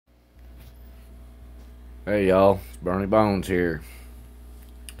Hey y'all, it's Bernie Bones here.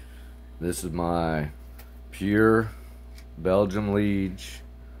 This is my pure Belgian Liege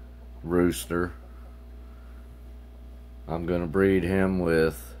rooster. I'm gonna breed him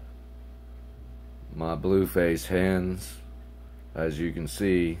with my blue-faced hens. As you can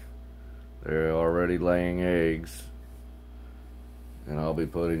see, they're already laying eggs, and I'll be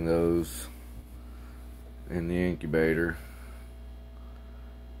putting those in the incubator.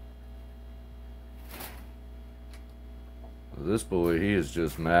 This boy, he is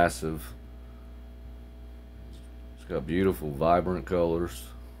just massive. He's got beautiful, vibrant colors.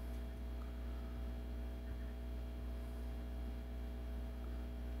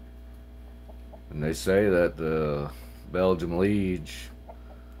 And they say that the Belgian Liege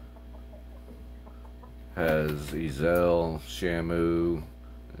has Ezel, Shamu,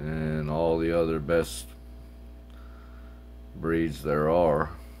 and all the other best breeds there are.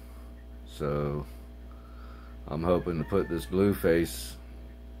 So I'm hoping to put this blue face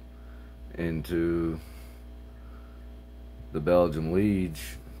into the Belgian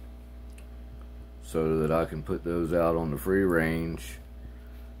Liege so that I can put those out on the free range,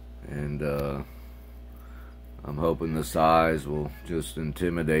 and I'm hoping the size will just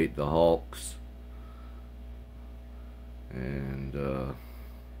intimidate the hawks, and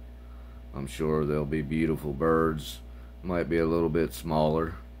I'm sure they'll be beautiful birds. Might be a little bit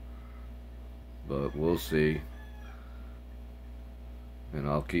smaller, but we'll see. And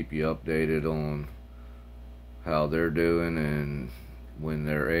I'll keep you updated on how they're doing and when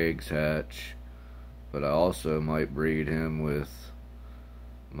their eggs hatch. But I also might breed him with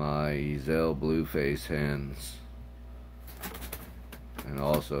my Ezel Blueface hens, and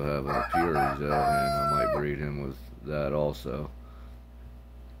also have a pure Ezel hen. I might breed him with that also.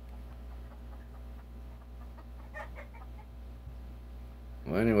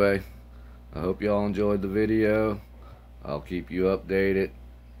 Well, anyway, I hope y'all enjoyed the video. I'll keep you updated.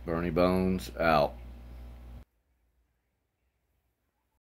 Bernie Bones out.